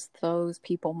 because those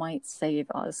people might save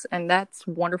us. And that's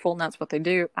wonderful, and that's what they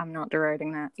do. I'm not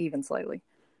deriding that even slightly.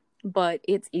 But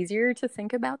it's easier to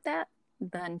think about that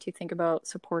than to think about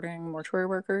supporting mortuary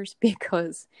workers,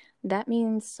 because that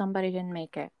means somebody didn't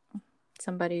make it.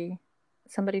 Somebody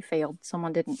somebody failed.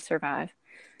 Someone didn't survive.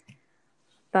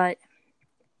 But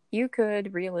you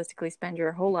could realistically spend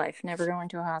your whole life never going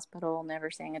to a hospital,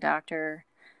 never seeing a doctor,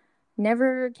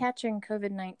 never catching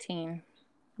COVID-19.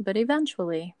 But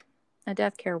eventually, a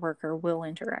death care worker will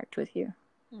interact with you.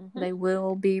 Mm-hmm. They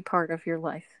will be part of your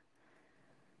life.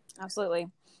 Absolutely.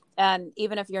 And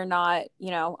even if you're not,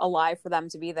 alive for them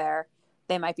to be there,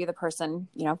 they might be the person,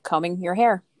 combing your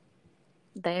hair.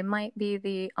 They might be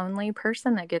the only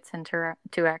person that gets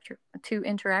to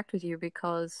interact with you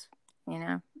because,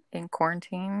 in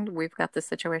quarantine, we've got this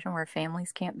situation where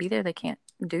families can't be there. They can't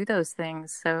do those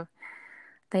things. So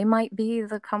they might be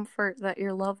the comfort that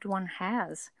your loved one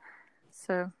has.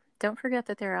 So don't forget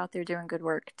that they're out there doing good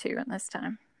work too in this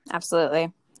time.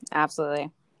 Absolutely.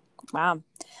 Absolutely. Wow.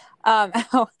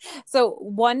 So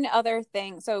one other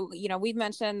thing, we've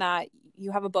mentioned that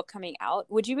you have a book coming out.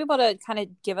 Would you be able to kind of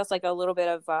give us like a little bit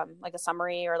of like a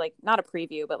summary, or like not a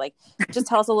preview, but like just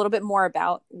tell us a little bit more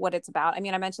about what it's about? I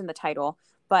mean, I mentioned the title,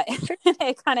 but sure.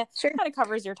 it kind of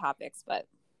covers your topics, but.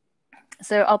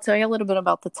 So I'll tell you a little bit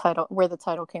about the title, where the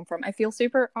title came from. I feel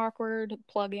super awkward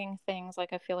plugging things.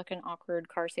 Like I feel like an awkward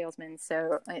car salesman.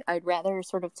 So I'd rather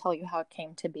sort of tell you how it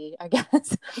came to be, I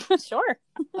guess. Sure.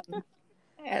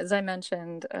 As I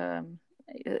mentioned,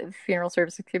 funeral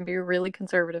services can be a really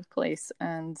conservative place.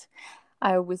 And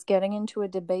I was getting into a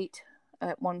debate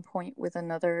at one point with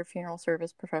another funeral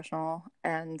service professional.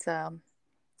 And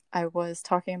I was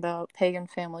talking about pagan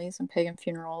families and pagan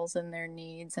funerals and their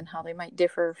needs and how they might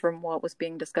differ from what was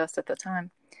being discussed at the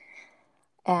time.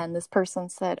 And this person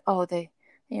said, "Oh,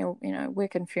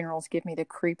 Wiccan funerals give me the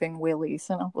creeping willies."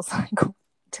 And I was like,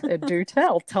 "Do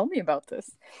tell me about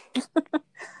this."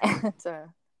 And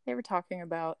they were talking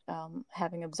about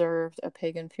having observed a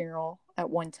pagan funeral at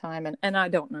one time, and I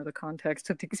don't know the context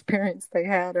of the experience they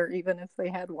had, or even if they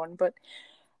had one, but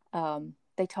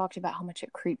they talked about how much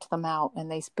it creeped them out,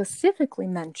 and they specifically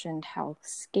mentioned how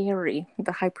scary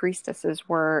the high priestesses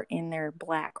were in their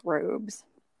black robes.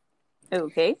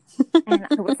 Okay. And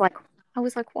I was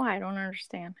like, why? I don't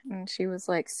understand. And she was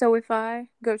like, so if I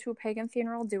go to a pagan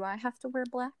funeral, do I have to wear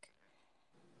black?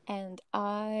 And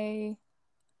I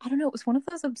don't know, it was one of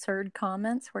those absurd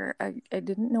comments where I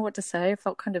didn't know what to say. I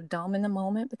felt kind of dumb in the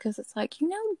moment, because it's like,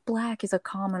 black is a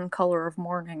common color of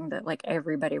mourning that like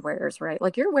everybody wears, right?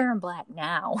 Like you're wearing black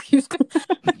now.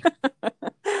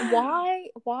 Why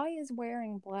is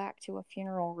wearing black to a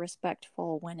funeral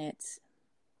respectful when it's,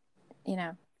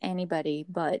 anybody?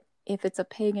 But if it's a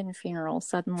pagan funeral,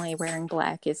 suddenly wearing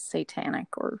black is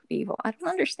satanic or evil. I don't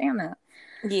understand that.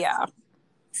 Yeah.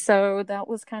 So that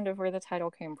was kind of where the title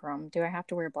came from. Do I have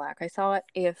to wear black? I thought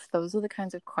if those are the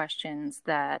kinds of questions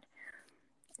that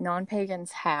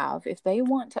non-pagans have, if they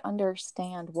want to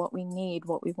understand what we need,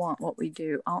 what we want, what we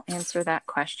do, I'll answer that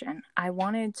question. I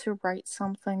wanted to write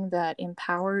something that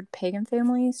empowered pagan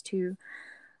families to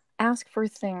ask for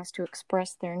things, to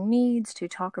express their needs, to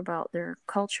talk about their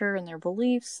culture and their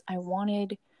beliefs. I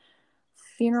wanted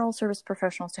funeral service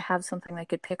professionals to have something they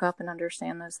could pick up and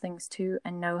understand those things too,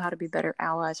 and know how to be better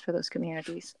allies for those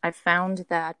communities. I found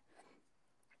that,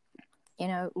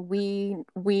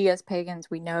 we as pagans,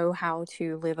 we know how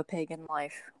to live a pagan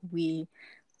life. We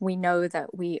know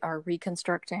that we are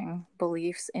reconstructing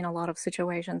beliefs in a lot of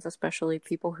situations, especially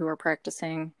people who are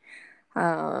practicing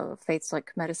faiths like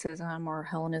Catholicism or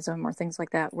Hellenism or things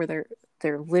like that, where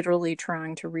they're literally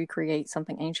trying to recreate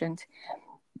something ancient.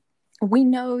 We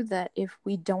know that if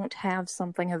we don't have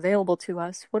something available to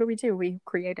us, what do? We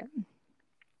create it.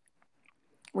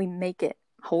 We make it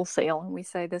wholesale and we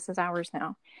say, this is ours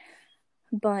now.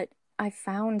 But I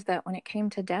found that when it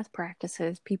came to death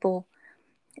practices, people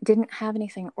didn't have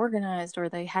anything organized, or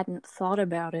they hadn't thought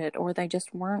about it, or they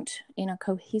just weren't in a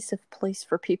cohesive place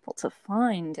for people to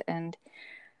find. And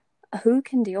who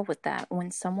can deal with that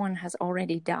when someone has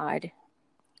already died?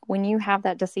 When you have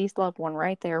that deceased loved one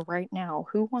right there, right now,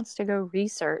 who wants to go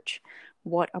research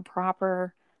what a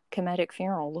proper comedic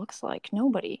funeral looks like?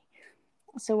 Nobody.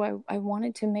 So I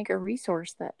wanted to make a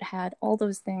resource that had all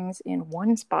those things in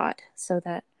one spot, so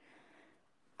that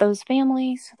those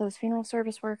families, those funeral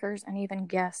service workers, and even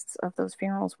guests of those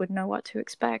funerals would know what to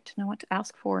expect, know what to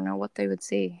ask for, know what they would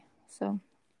see. So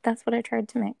that's what I tried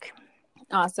to make.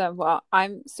 Awesome. Well,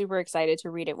 I'm super excited to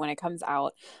read it when it comes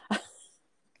out.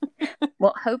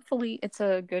 Well, hopefully it's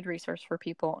a good resource for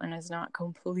people and is not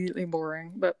completely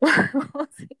boring, but we'll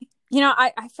see.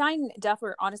 I find death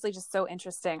work honestly just so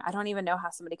interesting. I don't even know how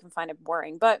somebody can find it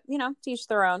boring, but to each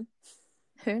their own.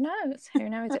 Who knows?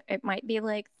 It might be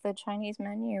like the Chinese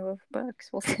menu of books.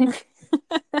 We'll see.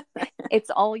 It's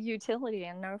all utility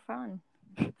and no fun.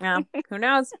 Yeah, who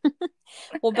knows?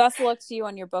 Well, best of luck to you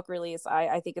on your book release.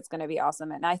 I think it's going to be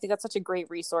awesome. And I think that's such a great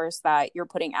resource that you're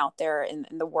putting out there in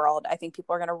the world. I think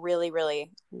people are going to really,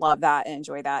 really love that and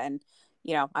enjoy that. And,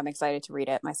 I'm excited to read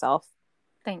it myself.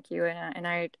 Thank you.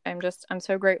 I'm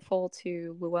so grateful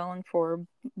to Llewellyn for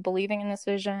believing in this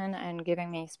vision and giving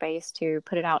me space to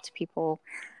put it out to people.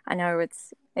 I know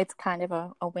it's kind of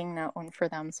a wingnut one for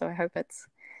them, so I hope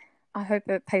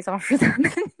it pays off for them.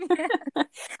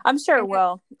 I'm sure it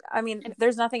will. I mean,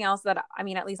 there's nothing else that,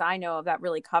 at least I know of that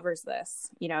really covers this,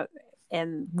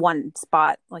 in one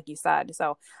spot, like you said.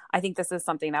 So I think this is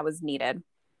something that was needed.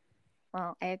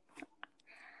 Well,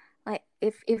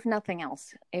 if nothing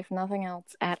else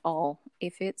at all,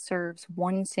 if it serves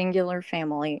one singular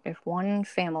family, if one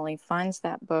family finds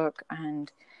that book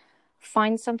and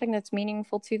finds something that's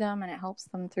meaningful to them and it helps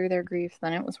them through their grief,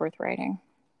 then it was worth writing.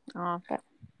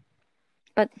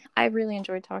 But I really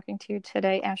enjoyed talking to you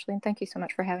today, Ashley, and thank you so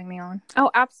much for having me on.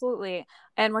 Oh, absolutely.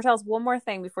 And Mortellus, one more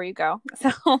thing before you go.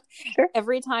 So Sure.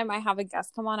 Every time I have a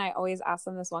guest come on, I always ask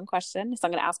them this one question. So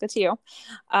I'm going to ask it to you.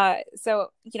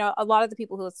 So, a lot of the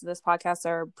people who listen to this podcast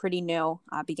are pretty new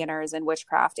beginners in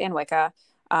witchcraft and Wicca,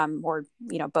 or,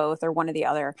 both or one or the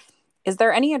other. Is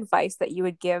there any advice that you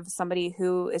would give somebody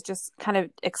who is just kind of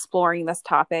exploring this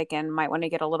topic and might want to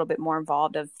get a little bit more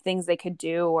involved of things they could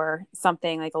do or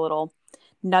something like a little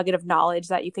nugget of knowledge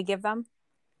that you could give them?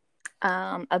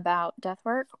 About death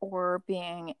work or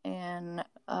being in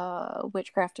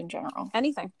witchcraft in general?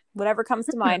 Anything, whatever comes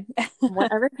to mind.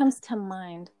 Whatever comes to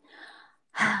mind.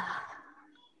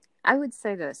 I would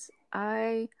say this.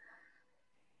 I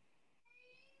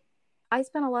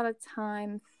spent a lot of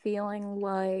time feeling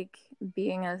like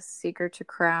being a seeker to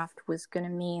craft was going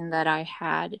to mean that I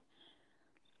had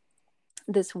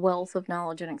this wealth of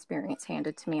knowledge and experience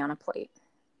handed to me on a plate.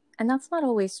 And that's not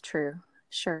always true.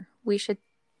 Sure, we should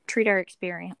treat our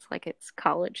experience like it's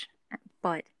college,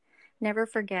 but never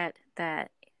forget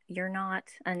that you're not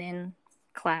an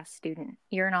in-class student.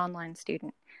 You're an online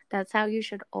student. That's how you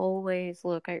should always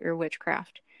look at your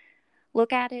witchcraft.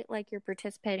 Look at it like you're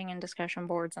participating in discussion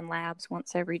boards and labs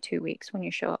once every 2 weeks when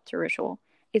you show up to ritual.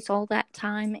 It's all that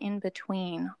time in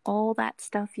between, all that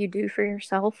stuff you do for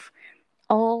yourself,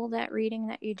 all that reading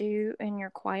that you do in your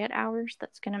quiet hours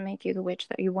that's going to make you the witch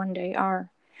that you one day are.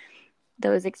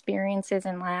 Those experiences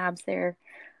in labs, they're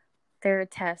a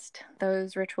test.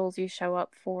 Those rituals you show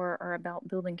up for are about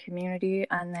building community,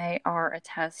 and they are a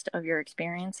test of your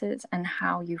experiences and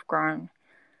how you've grown.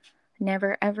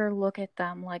 Never ever look at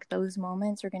them like those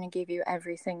moments are going to give you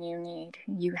everything you need.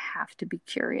 You have to be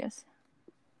curious.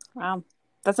 Wow.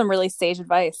 That's some really sage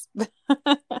advice.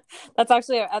 That's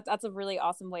actually, that's a really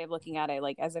awesome way of looking at it.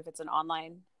 Like as if it's an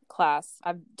online class.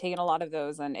 I've taken a lot of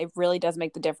those, and it really does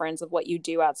make the difference of what you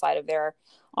do outside of there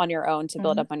on your own to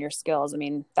build up on your skills. I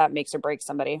mean, that makes or breaks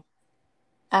somebody.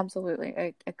 Absolutely.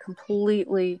 I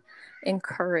completely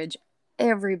encourage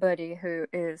everybody who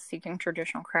is seeking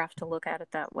traditional craft to look at it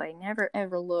that way. Never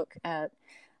ever look at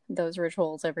those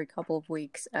rituals every couple of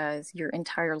weeks as your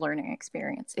entire learning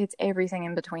experience. It's everything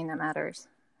in between that matters,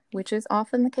 which is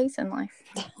often the case in life.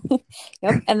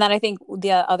 Yep. And then I think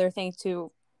the other thing to,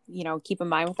 keep in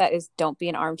mind with that is don't be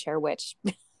an armchair witch.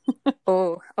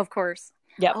 Oh, of course.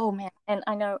 Yep. Oh man. And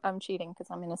I know I'm cheating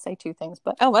because I'm going to say two things,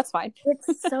 but oh, that's fine.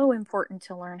 It's so important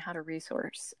to learn how to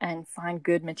resource and find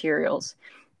good materials.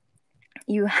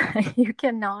 You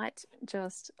cannot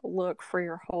just look for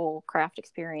your whole craft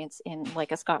experience in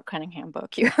like a Scott Cunningham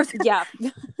book. You have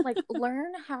to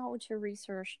learn how to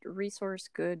resource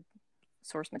good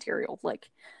source material. Like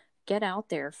get out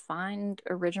there, find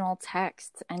original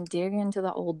texts and dig into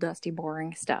the old dusty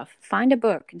boring stuff. Find a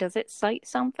book. Does it cite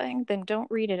something? Then don't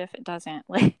read it if it doesn't.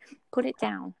 Like put it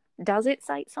down. Does it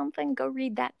cite something? Go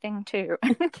read that thing too.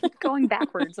 Keep going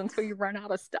backwards until you run out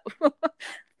of stuff.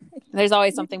 There's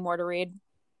always something more to read.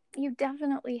 You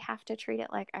definitely have to treat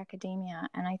it like academia.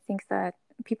 And I think that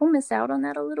people miss out on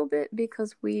that a little bit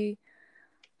because we're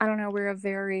a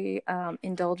very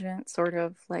indulgent sort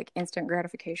of like instant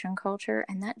gratification culture.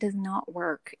 And that does not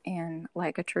work in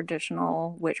like a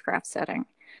traditional witchcraft setting.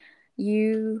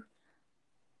 You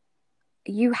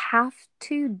have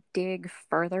to dig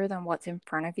further than what's in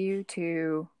front of you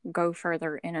to go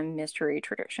further in a mystery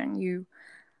tradition.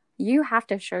 You have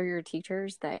to show your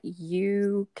teachers that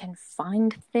you can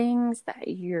find things, that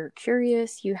you're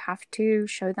curious. You have to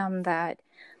show them that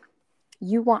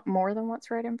you want more than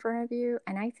what's right in front of you.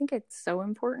 And I think it's so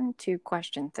important to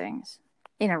question things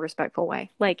in a respectful way.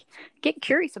 Like, get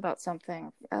curious about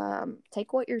something.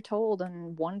 Take what you're told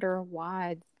and wonder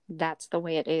why that's the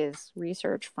way it is.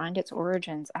 Research, find its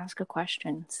origins, ask a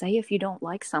question. Say if you don't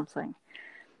like something.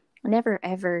 Never,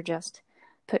 ever just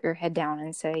put your head down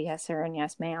and say yes sir and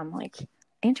yes ma'am. Like,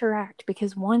 interact,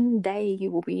 because one day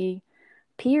you will be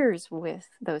peers with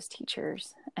those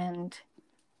teachers, and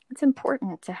it's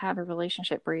important to have a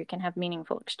relationship where you can have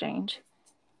meaningful exchange.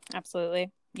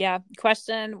 Absolutely. Yeah.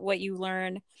 Question what you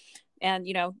learn. And,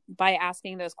 by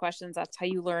asking those questions, that's how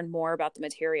you learn more about the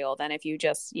material than if you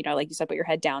just, like you said, put your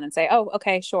head down and say, oh,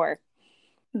 okay, sure.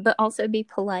 But also be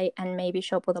polite and maybe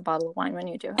show up with a bottle of wine when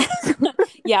you do.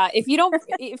 Yeah. If you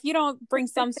don't bring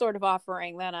some sort of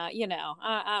offering, then, I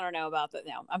don't know about that.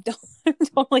 No, I'm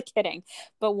totally kidding.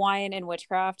 But wine and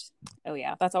witchcraft. Oh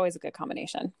yeah. That's always a good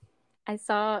combination. I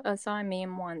saw a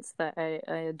meme once that I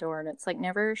adored. It's like,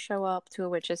 never show up to a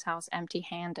witch's house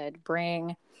empty-handed.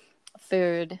 Bring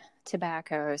food,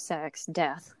 tobacco, sex,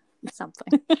 death,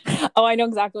 something. Oh, I know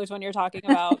exactly which one you're talking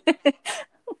about.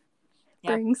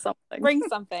 Yeah. Bring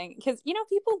something. Because,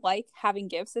 people like having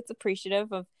gifts. It's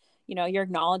appreciative of, you're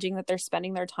acknowledging that they're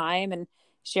spending their time and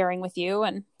sharing with you.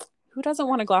 And who doesn't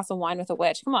want a glass of wine with a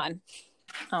witch? Come on.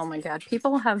 Oh my God.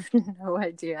 People have no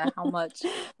idea how much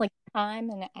time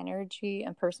and energy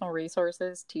and personal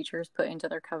resources teachers put into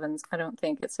their covens. I don't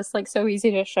think it's just so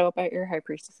easy to show up at your high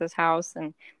priestess's house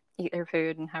and eat their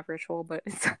food and have ritual, but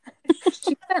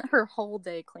she spent her whole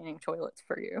day cleaning toilets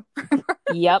for you.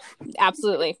 Yep,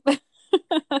 absolutely.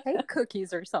 Take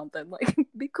cookies or something.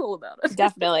 Be cool about it.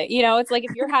 Definitely. It's like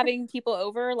if you're having people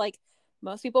over,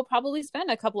 most people probably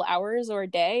spend a couple hours or a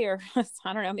day or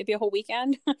I don't know, maybe a whole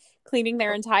weekend cleaning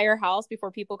their entire house before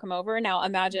people come over. Now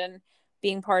imagine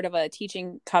being part of a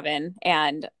teaching coven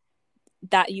and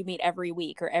that you meet every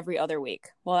week or every other week.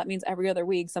 Well, that means every other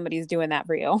week somebody's doing that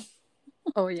for you.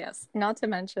 Oh yes. Not to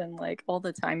mention all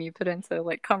the time you put into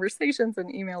conversations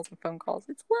and emails and phone calls.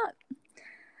 It's a lot.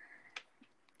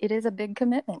 It is a big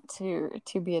commitment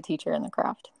to be a teacher in the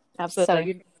craft.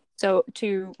 Absolutely. So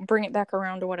to bring it back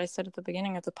around to what I said at the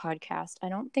beginning of the podcast, I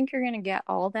don't think you're going to get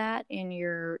all that in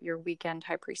your weekend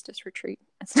high priestess retreat.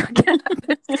 It's not going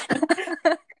to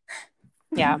happen.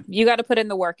 Yeah, you got to put in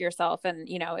the work yourself, and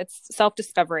it's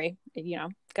self-discovery.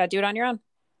 Got to do it on your own.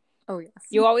 Oh yes.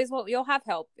 You'll have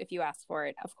help if you ask for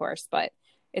it, of course, but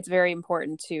it's very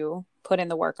important to put in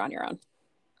the work on your own.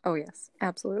 Oh yes,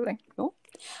 absolutely. Cool.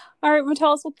 All right,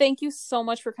 Mortellus, well, thank you so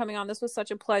much for coming on. This was such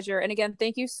a pleasure. And again,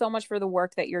 thank you so much for the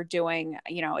work that you're doing.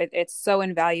 It's so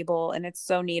invaluable and it's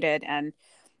so needed. And,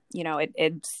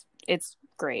 it's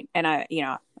great. And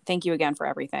thank you again for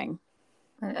everything.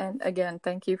 And again,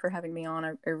 thank you for having me on.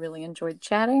 I really enjoyed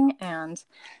chatting, and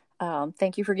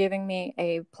thank you for giving me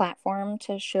a platform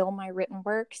to shill my written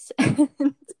works.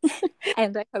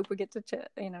 And I hope we get to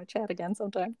chat again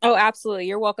sometime. Oh, absolutely.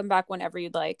 You're welcome back whenever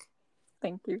you'd like.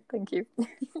 Thank you.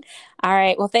 All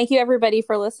right. Well, thank you everybody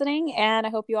for listening. And I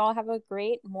hope you all have a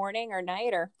great morning or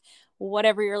night or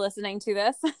whatever you're listening to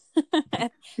this.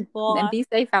 Well, and be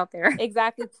safe out there.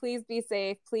 Exactly. Please be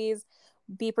safe. Please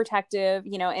be protective,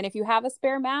 and if you have a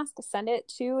spare mask, send it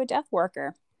to a death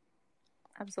worker.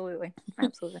 Absolutely.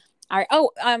 All right.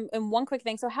 Oh, and one quick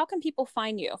thing. So how can people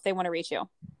find you if they want to reach you?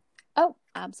 Oh,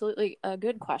 absolutely. A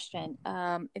good question.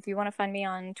 If you want to find me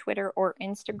on Twitter or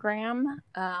Instagram,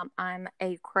 I'm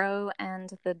A Crow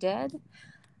and the Dead.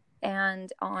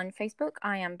 And on Facebook,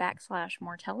 I am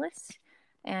 /Mortellus.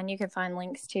 And you can find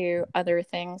links to other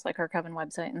things like our coven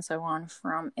website and so on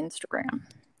from Instagram.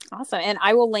 Awesome. And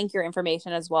I will link your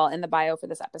information as well in the bio for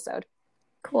this episode.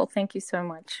 Cool. Thank you so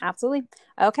much. Absolutely.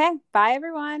 Okay. Bye,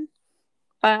 everyone.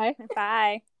 Bye.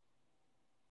 Bye.